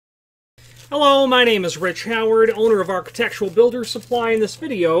Hello, my name is Rich Howard, owner of Architectural Builder Supply, and this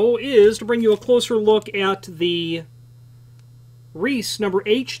video is to bring you a closer look at the Reese number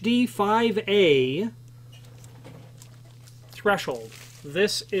HD5A threshold.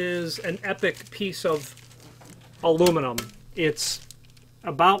 This is an epic piece of aluminum. It's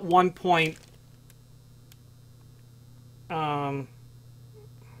about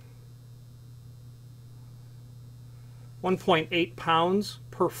 1.8 pounds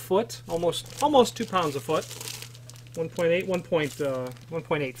per foot, almost 2 pounds a foot.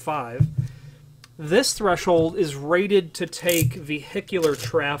 1.85. This threshold is rated to take vehicular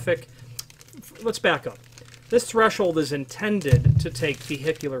traffic. Let's back up. This threshold is intended to take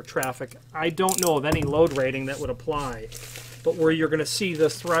vehicular traffic. I don't know of any load rating that would apply, but where you're going to see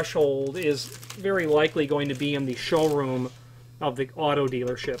this threshold is very likely going to be in the showroom of the auto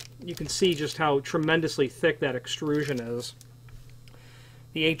dealership. You can see just how tremendously thick that extrusion is.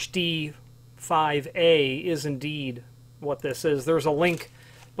 The HD5A is indeed what this is. There's a link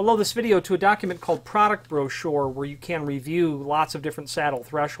below this video to a document called Product Brochure where you can review lots of different saddle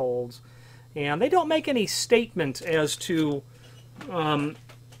thresholds. And they don't make any statement as to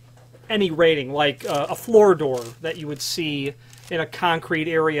any rating, like a floor door that you would see in a concrete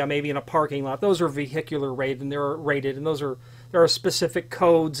area, maybe in a parking lot. Those are vehicular rated, and they're rated, and there are specific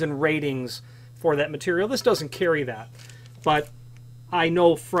codes and ratings for that material. This doesn't carry that, but I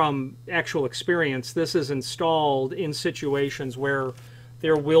know from actual experience this is installed in situations where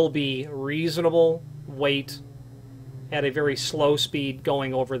there will be reasonable weight at a very slow speed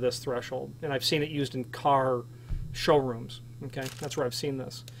going over this threshold, and I've seen it used in car showrooms. Okay, that's where I've seen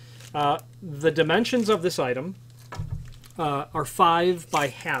this. The dimensions of this item are 5 by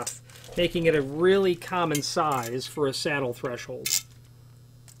half, making it a really common size for a saddle threshold.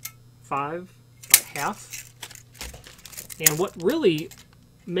 5 by half. And what really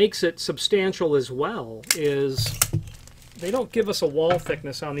makes it substantial as well is they don't give us a wall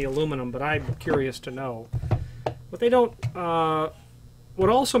thickness on the aluminum, but I'm curious to know. What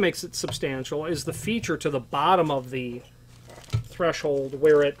also makes it substantial is the feature to the bottom of the threshold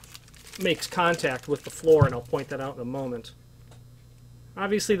where it makes contact with the floor, and I'll point that out in a moment.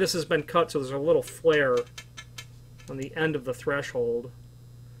 Obviously this has been cut, so there's a little flare on the end of the threshold,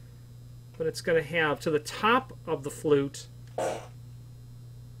 but it's going to have to the top of the flute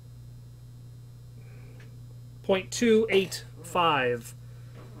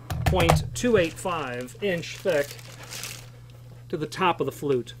 0.285 inch thick to the top of the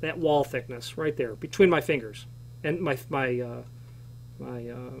flute, that wall thickness right there between my fingers and my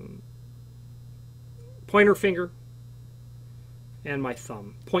pointer finger and my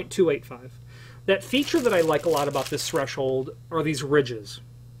thumb, 0.285. That feature that I like a lot about this threshold are these ridges.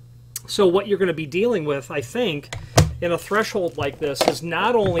 So what you're going to be dealing with, I think, in a threshold like this is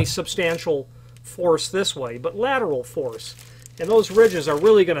not only substantial force this way, but lateral force. And those ridges are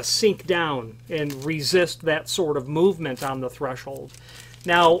really going to sink down and resist that sort of movement on the threshold.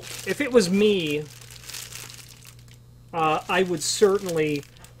 Now, if it was me, I would certainly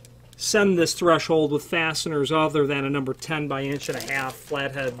send this threshold with fasteners other than a number 10 by 1.5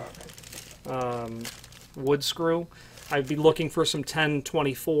 flathead wood screw. I'd be looking for some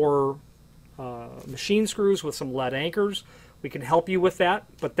 1024 machine screws with some lead anchors. We can help you with that,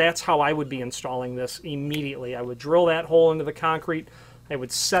 but that's how I would be installing this immediately. I would drill that hole into the concrete. I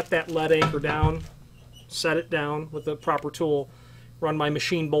would set that lead anchor down, set it down with the proper tool, run my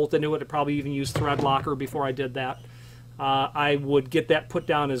machine bolt into it. I'd probably even use thread locker before I did that. I would get that put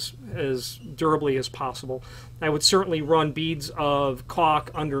down as durably as possible. I would certainly run beads of caulk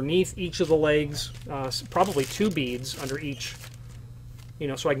underneath each of the legs, probably 2 beads under each,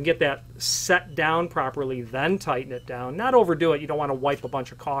 so I can get that set down properly, then tighten it down. Not overdo it. You don't want to wipe a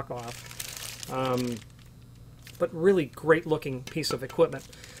bunch of caulk off. But really great looking piece of equipment.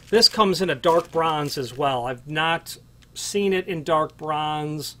 This comes in a dark bronze as well. I've not seen it in dark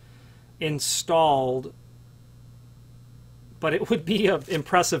bronze installed, but it would be an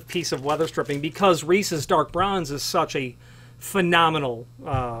impressive piece of weather stripping because Reese's dark bronze is such a phenomenal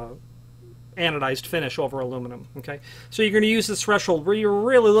anodized finish over aluminum. Okay, so you're going to use this threshold where you're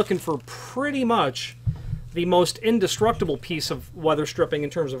really looking for pretty much the most indestructible piece of weather stripping in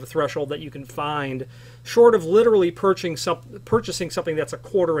terms of a threshold that you can find, short of literally purchasing something that's a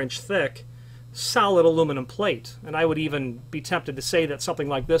 1/4 inch thick, solid aluminum plate. And I would even be tempted to say that something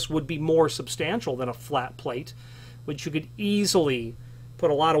like this would be more substantial than a flat plate, which you could easily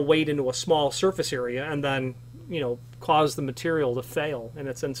put a lot of weight into a small surface area and then, cause the material to fail in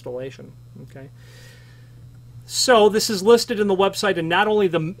its installation. Okay. So this is listed in the website, and not only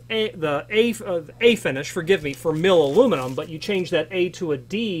the A finish, forgive me, for mill aluminum, but you change that A to a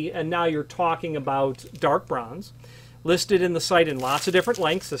D, and now you're talking about dark bronze. Listed in the site in lots of different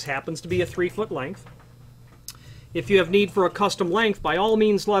lengths. This happens to be a 3-foot length. If you have need for a custom length, by all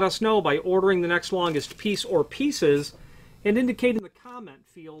means let us know by ordering the next longest piece or pieces and indicate in the comment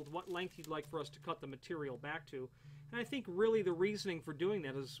field what length you'd like for us to cut the material back to. And I think really the reasoning for doing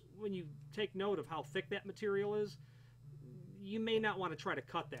that is when you take note of how thick that material is, you may not want to try to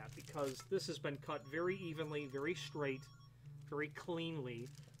cut that, because this has been cut very evenly, very straight, very cleanly.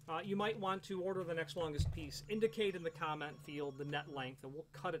 You might want to order the next longest piece, indicate in the comment field the net length, and we'll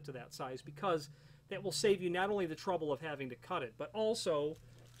cut it to that size, because that will save you not only the trouble of having to cut it, but also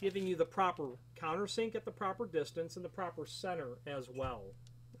giving you the proper countersink at the proper distance and the proper center as well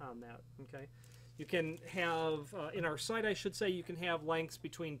on that, okay? You can have, in our site I should say, you can have lengths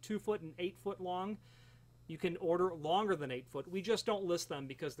between 2 foot and 8 foot long. You can order longer than 8 foot. We just don't list them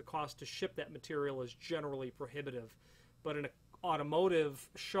because the cost to ship that material is generally prohibitive. But in an automotive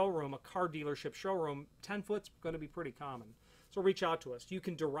showroom, a car dealership showroom, 10 foot's going to be pretty common. So reach out to us. You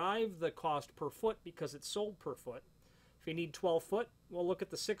can derive the cost per foot because it's sold per foot. If you need 12 foot, well, look at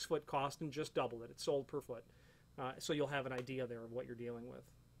the 6 foot cost and just double it. It's sold per foot. So you'll have an idea there of what you're dealing with.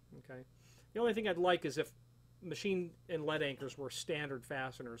 Okay. The only thing I'd like is if machine and lead anchors were standard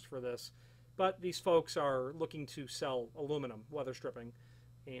fasteners for this, but these folks are looking to sell aluminum weather stripping,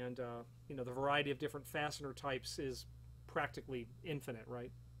 and you know, the variety of different fastener types is practically infinite,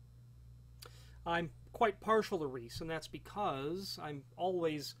 right? I'm quite partial to Reese, and that's because I'm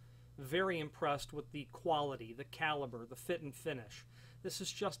always very impressed with the quality, the caliber, the fit and finish. This is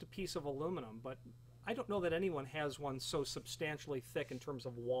just a piece of aluminum, but I don't know that anyone has one so substantially thick in terms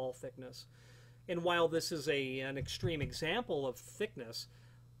of wall thickness. And while this is an extreme example of thickness,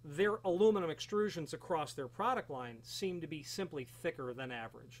 their aluminum extrusions across their product line seem to be simply thicker than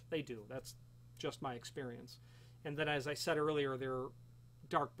average. They do. That's just my experience. And then, as I said earlier, their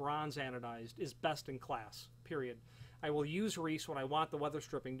dark bronze anodized is best in class, period. I will use Reese when I want the weather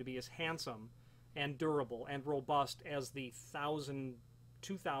stripping to be as handsome and durable and robust as the $1,000,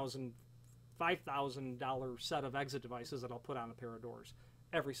 $2,000, $5,000 set of exit devices that I'll put on a pair of doors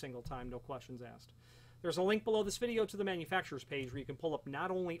every single time, no questions asked. There's a link below this video to the manufacturer's page where you can pull up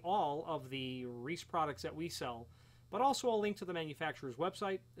not only all of the Reese products that we sell, but also a link to the manufacturer's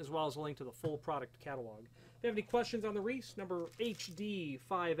website, as well as a link to the full product catalog. If you have any questions on the Reese, number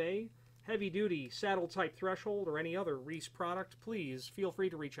HD5A, heavy-duty saddle-type threshold, or any other Reese product, please feel free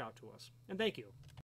to reach out to us. And thank you.